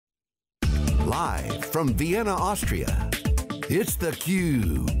Live from Vienna, Austria, it's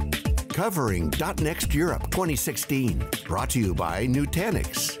theCUBE. Covering .next Europe 2016. Brought to you by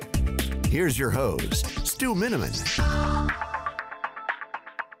Nutanix. Here's your host, Stu Miniman.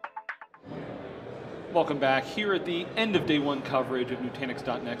 Welcome back here at the end of day one coverage of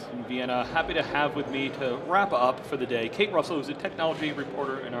Nutanix.next in Vienna. Happy to have with me to wrap up for the day Kate Russell, who's a technology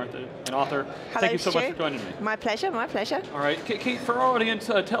reporter and author. Hello, Thank you so Stu. much for joining me. My pleasure, my pleasure. All right, Kate, for our audience,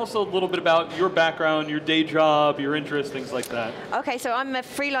 tell us a little bit about your background, your day job, your interests, things like that. Okay, so I'm a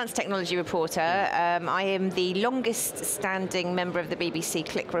freelance technology reporter. I am the longest standing member of the BBC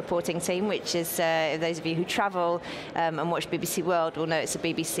Click reporting team, which is, those of you who travel and watch BBC World will know it's a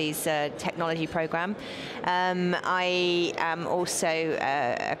BBC's technology program. I am also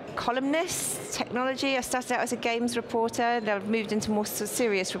a columnist, technology. I started out as a games reporter, and I've moved into more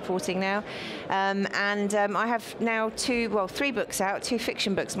serious reporting now. I have now three books out, 2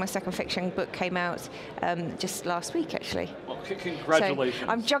 fiction books. My second fiction book came out just last week, actually. Well, congratulations. So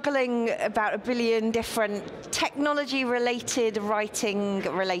I'm juggling about 1 billion different technology-related,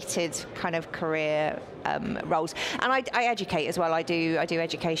 writing-related kind of career roles. And I educate as well. I do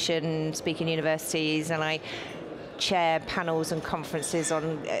education, speak in universities, and I chair panels and conferences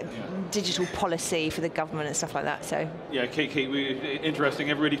on digital policy for the government and stuff like that. So yeah, Kate, interesting.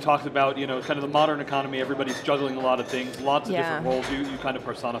 Everybody talks about, kind of the modern economy. Everybody's juggling a lot of things, lots of different roles. You kind of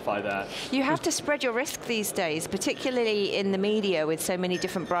personify that. You have to spread your risk these days, particularly in the media, with so many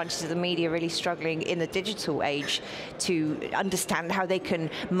different branches of the media really struggling in the digital age to understand how they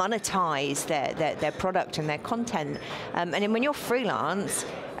can monetize their product and their content. And then when you're freelance,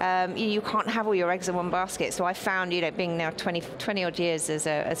 you can't have all your eggs in one basket. So I found, being now 20 odd years as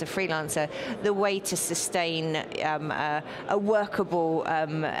a freelancer, the way to sustain a workable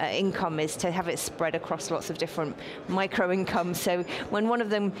income is to have it spread across lots of different micro incomes. So when one of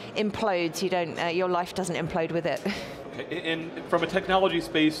them implodes, your life doesn't implode with it. Okay. And from a technology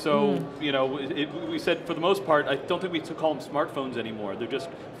space, so we said for the most part, I don't think we call them smartphones anymore. They're just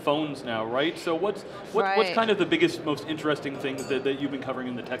phones now, right? So what's kind of the biggest, most interesting thing that you've been covering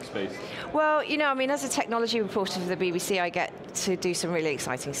in the tech space? Well, as a technology reporter for the BBC, I get to do some really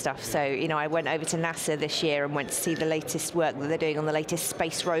exciting stuff. So, I went over to NASA this year and went to see the latest work that they're doing on the latest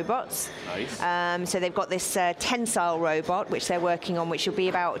space robots. Nice. So they've got this tensile robot, which they're working on, which will be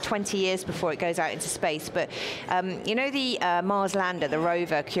about 20 years before it goes out into space. But, the Mars lander, the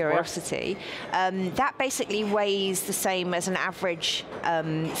rover Curiosity, that basically weighs the same as an average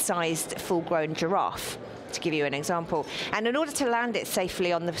sized full-grown giraffe, to give you an example. And in order to land it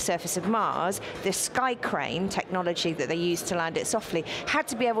safely on the surface of Mars, the sky crane technology that they used to land it softly had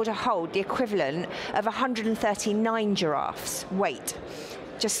to be able to hold the equivalent of 139 giraffes' weight,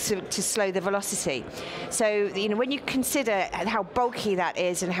 just to slow the velocity. So, when you consider how bulky that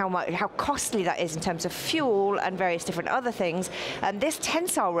is and how costly that is in terms of fuel and various different other things, this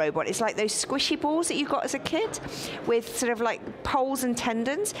tensile robot is like those squishy balls that you got as a kid with sort of like poles and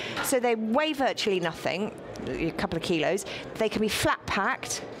tendons. So they weigh virtually nothing, a couple of kilos. They can be flat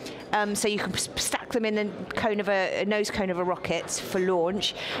packed. So you can stack them in a nose cone of a rocket for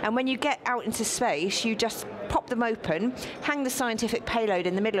launch. And when you get out into space, you just pop them open, hang the scientific payload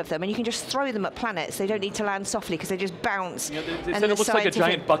in the middle of them, and you can just throw them at planets. They don't need to land softly because they just bounce. They said it looks like a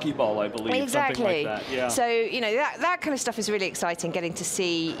giant buckyball, I believe. Exactly. Something like that. Yeah. So that kind of stuff is really exciting. Getting to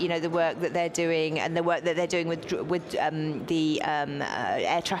see the work that they're doing and the work that they're doing with the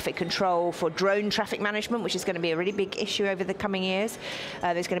air traffic control for drone traffic management, which is going to be a really big issue over the coming years.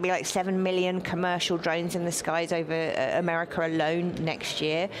 There's going to be like 7 million commercial drones in the skies over America alone next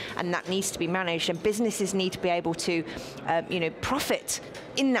year, and that needs to be managed. And businesses need to be able to, profit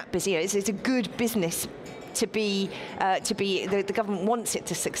in that business. It's a good business to be. The government wants it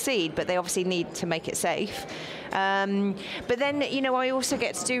to succeed, but they obviously need to make it safe. But then, I also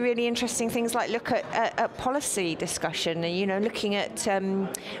get to do really interesting things like look at policy discussion and, looking at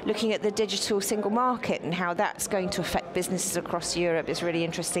the digital single market and how that's going to affect businesses across Europe is really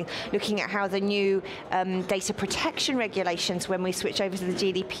interesting. Looking at how the new data protection regulations when we switch over to the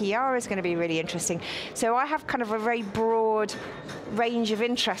GDPR is going to be really interesting. So I have kind of a very broad range of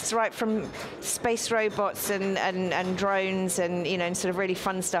interests, right from space robots and drones and, and sort of really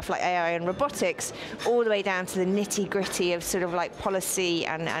fun stuff like AI and robotics, all the way down to the nitty-gritty of sort of like policy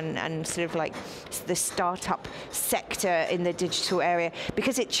and sort of like the startup sector in the digital area,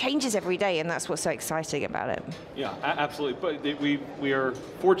 because it changes every day, and that's what's so exciting about it. Yeah, absolutely. But we are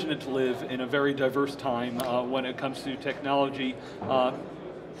fortunate to live in a very diverse time when it comes to technology.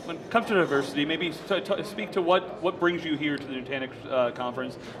 when it comes to diversity, maybe speak to what brings you here to the Nutanix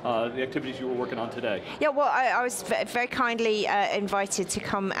conference, the activities you were working on today. Yeah, well, I was very kindly invited to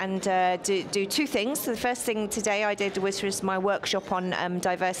come and do two things. So the first thing today I did was my workshop on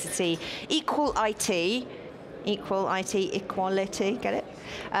diversity, equality, equality, get it?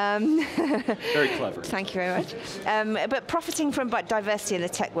 Very clever. Thank you very much. But profiting from diversity in the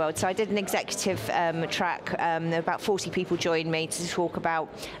tech world, so I did an executive track. About 40 people joined me to talk about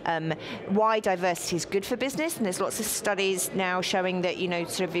why diversity is good for business, and there's lots of studies now showing that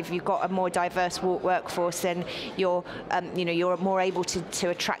sort of if you've got a more diverse workforce, then you're more able to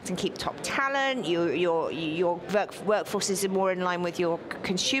attract and keep top talent. Your workforce is more in line with your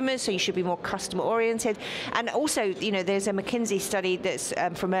consumers, so you should be more customer oriented. And also, there's a McKinsey study that's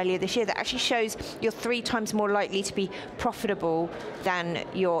from earlier this year that actually shows you're 3 times more likely to be profitable than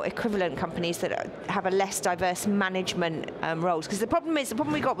your equivalent companies that have a less diverse management roles. Because the problem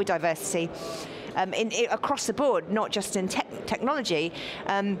we got with diversity across the board, not just in technology,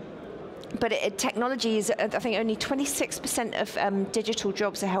 but technology is, I think, only 26% of digital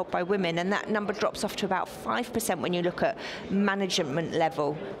jobs are held by women, and that number drops off to about 5% when you look at management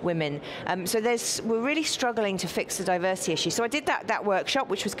level women. So we're really struggling to fix the diversity issue. So I did that workshop,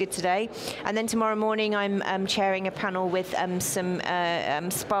 which was good today, and then tomorrow morning I'm chairing a panel with some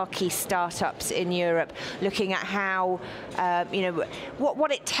sparky startups in Europe, looking at how,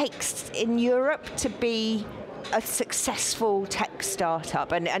 what it takes in Europe to be a successful tech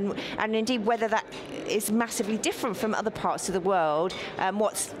startup, and indeed whether that is massively different from other parts of the world,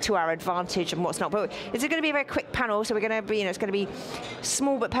 what's to our advantage and what's not. But it's going to be a very quick panel, so we're going to be, it's going to be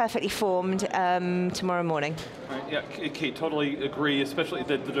small but perfectly formed tomorrow morning. Right, yeah, Kate, totally agree, especially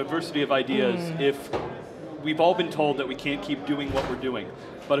the diversity of ideas. If we've all been told that we can't keep doing what we're doing,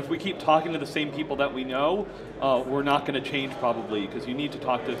 but if we keep talking to the same people that we know, we're not going to change probably, because you need to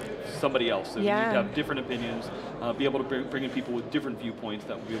talk to somebody else. So you need to have different opinions, be able to bring in people with different viewpoints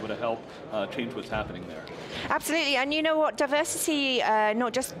that will be able to help change what's happening there. Absolutely, and you know what, diversity,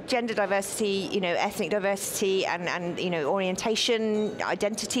 not just gender diversity, ethnic diversity and orientation,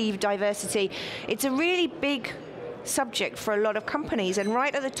 identity diversity, it's a really big subject for a lot of companies, and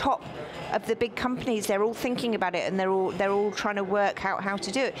right at the top of the big companies, they're all thinking about it, and they're all trying to work out how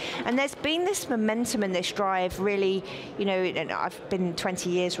to do it. And there's been this momentum and this drive, really, and I've been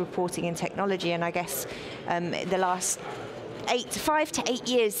 20 years reporting in technology, and I guess the last 5 to 8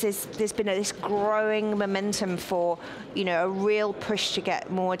 years, there's been this growing momentum for, a real push to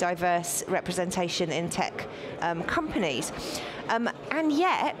get more diverse representation in tech companies. And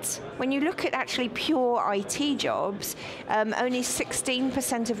yet, when you look at actually pure IT jobs, only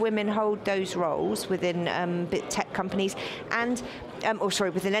 16% of women hold those roles within tech companies, and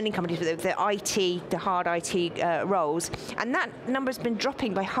within any companies, with the hard IT roles, and that number's been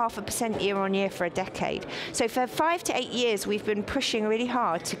dropping by 0.5% year on year for a decade. So for 5 to 8 years, we've been pushing really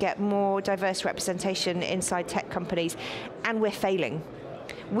hard to get more diverse representation inside tech companies, and we're failing.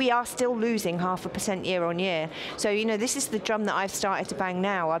 We are still losing 0.5% year on year. So, this is the drum that I've started to bang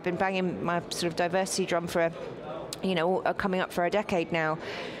now. I've been banging my sort of diversity drum for, coming up for a decade now.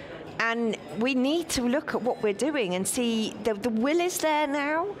 And we need to look at what we're doing and see the will is there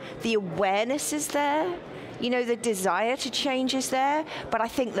now, the awareness is there, the desire to change is there, but I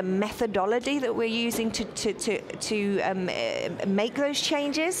think the methodology that we're using to make those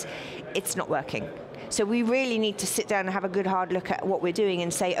changes, it's not working. So we really need to sit down and have a good hard look at what we're doing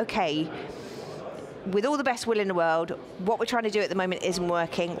and say, okay, with all the best will in the world, what we're trying to do at the moment isn't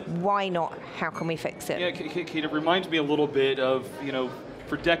working. Why not? How can we fix it? Yeah, Kate, it reminds me a little bit of,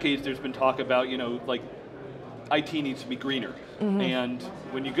 for decades there's been talk about, like IT needs to be greener. And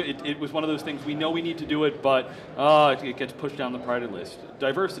when it was one of those things, we know we need to do it, but it gets pushed down the priority list.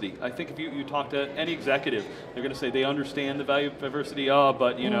 Diversity, I think if you talk to any executive, they're going to say they understand the value of diversity,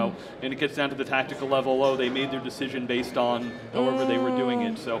 but and it gets down to the tactical level, they made their decision based on however they were doing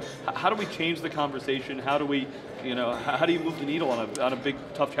it. So how do we change the conversation? How do we, how do you move the needle on a big,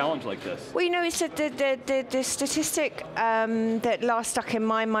 tough challenge like this? Well, it's the statistic that last stuck in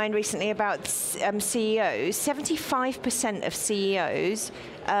my mind recently about CEOs, 75% of CEOs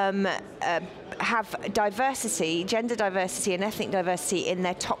have diversity, gender diversity and ethnic diversity in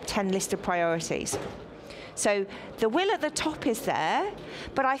their top 10 list of priorities. So the will at the top is there,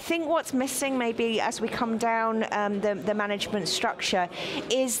 but I think what's missing maybe as we come down the management structure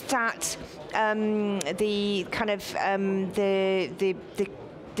is that the kind of the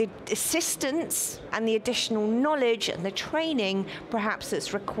the assistance and the additional knowledge and the training perhaps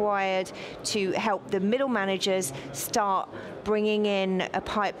that's required to help the middle managers start bringing in a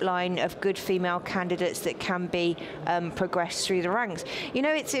pipeline of good female candidates that can be progressed through the ranks. You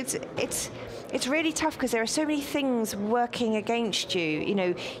know, it's really tough because there are so many things working against you. You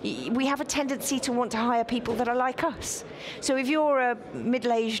know, we have a tendency to want to hire people that are like us. So if you're a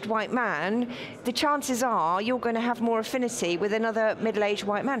middle-aged white man, the chances are you're going to have more affinity with another middle-aged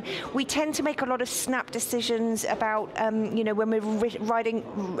white man. We tend to make a lot of snap decisions about, you know, when we're reading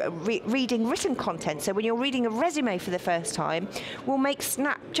written content. So when you're reading a resume for the first time, we'll make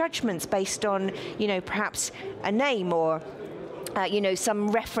snap judgments based on, you know, perhaps a name or you know,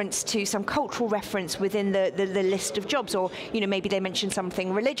 some reference to some cultural reference within the list of jobs, or, you know, maybe they mention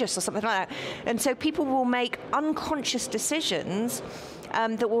something religious or something like that. And so people will make unconscious decisions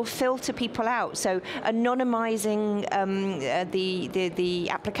that will filter people out. So anonymizing the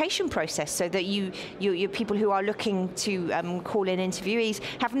application process, so that you people who are looking to call in interviewees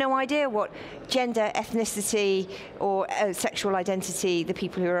have no idea what gender, ethnicity, or sexual identity the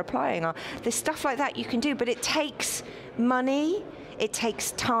people who are applying are. There's stuff like that you can do, but it takes money, it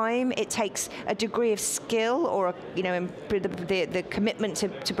takes time, it takes a degree of skill, or you know, the commitment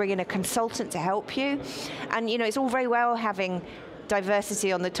to bring in a consultant to help you. And you know, it's all very well having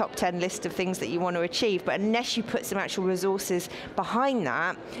diversity on the top 10 list of things that you want to achieve, but unless you put some actual resources behind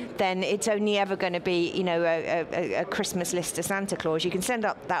that, then it's only ever going to be, you know, a Christmas list to Santa Claus. You can send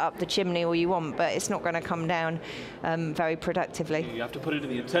that up the chimney all you want, but it's not going to come down very productively. You have to put it in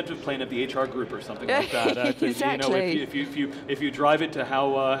the incentive plan of the HR group or something like that. Exactly. You know, if you drive it to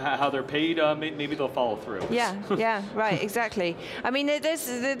how they're paid, maybe they'll follow through. Yeah, right, exactly. I mean,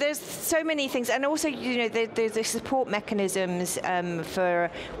 there's so many things, and also, you know, there's the support mechanisms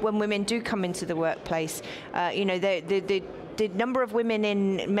for when women do come into the workplace. You know, the number of women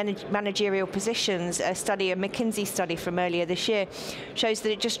in managerial positions, a McKinsey study from earlier this year, shows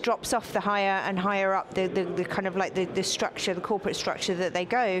that it just drops off the higher and higher up the kind of like the structure, the corporate structure that they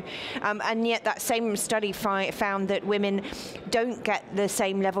go. And yet that same study found that women don't get the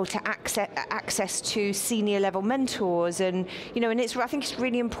same level to access to senior level mentors. And, you know, and I think it's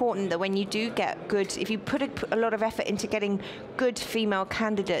really important that when you do get good, if you put a lot of effort into getting good female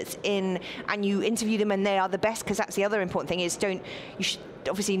candidates in and you interview them and they are the best, because that's the other important thing, is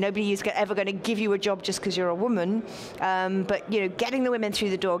obviously nobody is ever going to give you a job just because you're a woman, but you know, getting the women through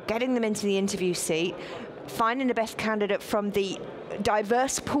the door, getting them into the interview seat, finding the best candidate from the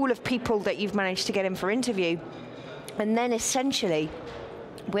diverse pool of people that you've managed to get in for interview, and then essentially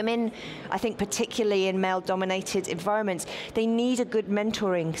women, I think particularly in male-dominated environments, they need a good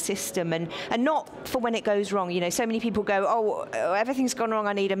mentoring system, and not for when it goes wrong. You know, so many people go, oh, everything's gone wrong,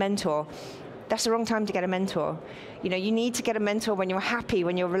 I need a mentor. That's the wrong time to get a mentor. You know, you need to get a mentor when you're happy,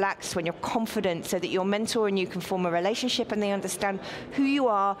 when you're relaxed, when you're confident, so that your mentor and you can form a relationship and they understand who you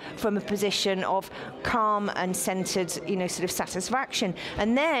are from a position of calm and centered, you know, sort of satisfaction.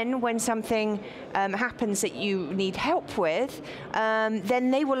 And then when something happens that you need help with, then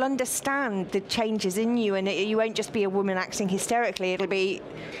they will understand the changes in you, and you won't just be a woman acting hysterically. It'll be,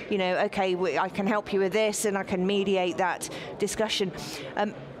 you know, okay, I can help you with this and I can mediate that discussion.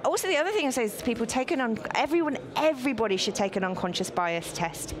 Also, the other thing I say is people everybody should take an unconscious bias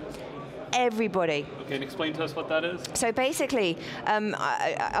test. Everybody. Okay, and explain to us what that is. So basically,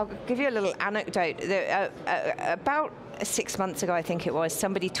 I'll give you a little anecdote. About 6 months ago, I think it was,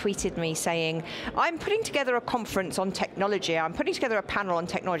 somebody tweeted me saying, I'm putting together a conference on technology. I'm putting together a panel on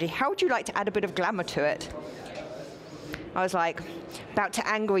technology. How would you like to add a bit of glamour to it? I was like, about to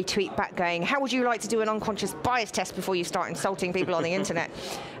angry tweet back going, how would you like to do an unconscious bias test before you start insulting people on the internet?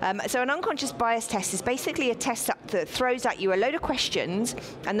 So an unconscious bias test is basically a test that throws at you a load of questions,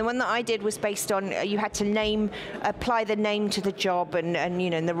 and the one that I did was based on, you had to apply the name to the job and you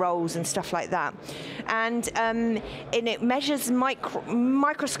know, and the roles and stuff like that. And it measures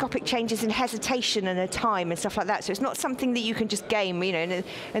microscopic changes in hesitation and a time and stuff like that. So it's not something that you can just game, you know,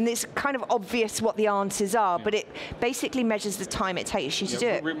 and it's kind of obvious what the answers are, but it basically measures the time it takes you to do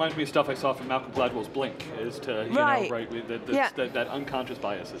it. It reminds me of stuff I saw from Malcolm Gladwell's Blink, is to, you know, right, that unconscious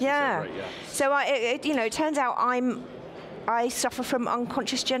bias, as you said, right, yeah. So you know, it turns out I suffer from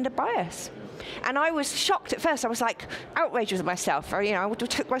unconscious gender bias. And I was shocked at first. I was like outraged with myself. Or, you know, I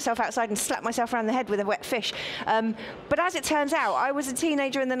took myself outside and slapped myself around the head with a wet fish. But as it turns out, I was a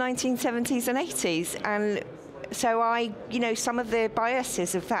teenager in the 1970s and 80s, and so you know, some of the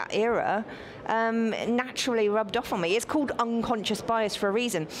biases of that era naturally rubbed off on me. It's called unconscious bias for a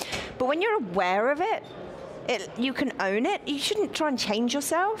reason. But when you're aware of it, you can own it. You shouldn't try and change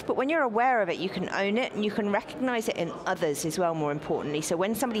yourself, but when you're aware of it, you can own it, and you can recognize it in others as well, more importantly. So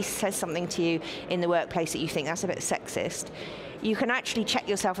when somebody says something to you in the workplace that you think that's a bit sexist, you can actually check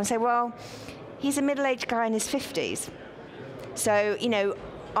yourself and say, well, he's a middle-aged guy in his 50s. So, you know,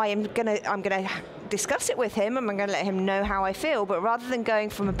 I'm gonna discuss it with him, and I'm going to let him know how I feel. But rather than going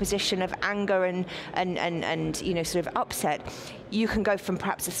from a position of anger and you know, sort of upset, you can go from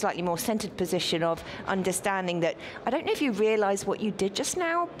perhaps a slightly more centered position of understanding that I don't know if you realize what you did just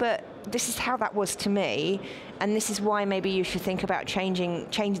now, but this is how that was to me, and this is why maybe you should think about changing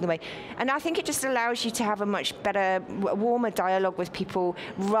the way. And I think it just allows you to have a much better, warmer dialogue with people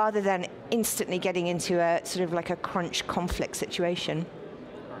rather than instantly getting into a sort of like a crunch conflict situation.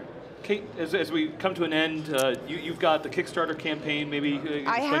 Kate, as we come to an end, you've got the Kickstarter campaign. Maybe explain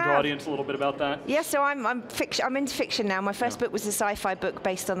to our audience a little bit about that. Yeah, so I'm into fiction now. My first book was a sci-fi book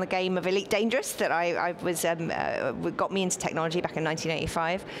based on the game of Elite Dangerous that I was got me into technology back in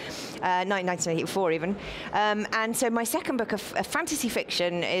 1985, 1984 even. And so my second book of fantasy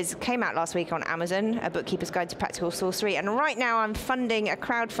fiction came out last week on Amazon, A Bookkeeper's Guide to Practical Sorcery. And right now I'm funding a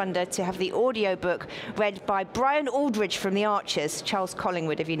crowdfunder to have the audio book read by Brian Aldridge from The Archers, Charles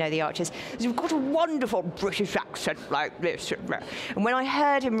Collingwood, if you know The Archers. He's got a wonderful British accent like this. And when I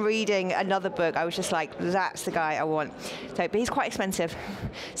heard him reading another book, I was just like, that's the guy I want. So, but he's quite expensive.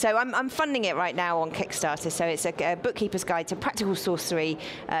 So I'm funding it right now on Kickstarter. So it's a Bookkeeper's Guide to Practical Sorcery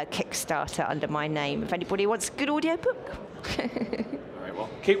Kickstarter under my name. If anybody wants a good audio book. All right, well,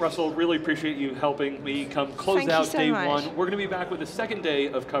 Kate Russell, really appreciate you helping me come close out day one. We're going to be back with the second day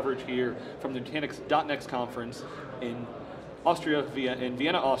of coverage here from the Nutanix.next conference in Austria, in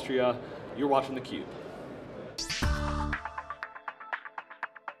Vienna, Austria. You're watching theCUBE.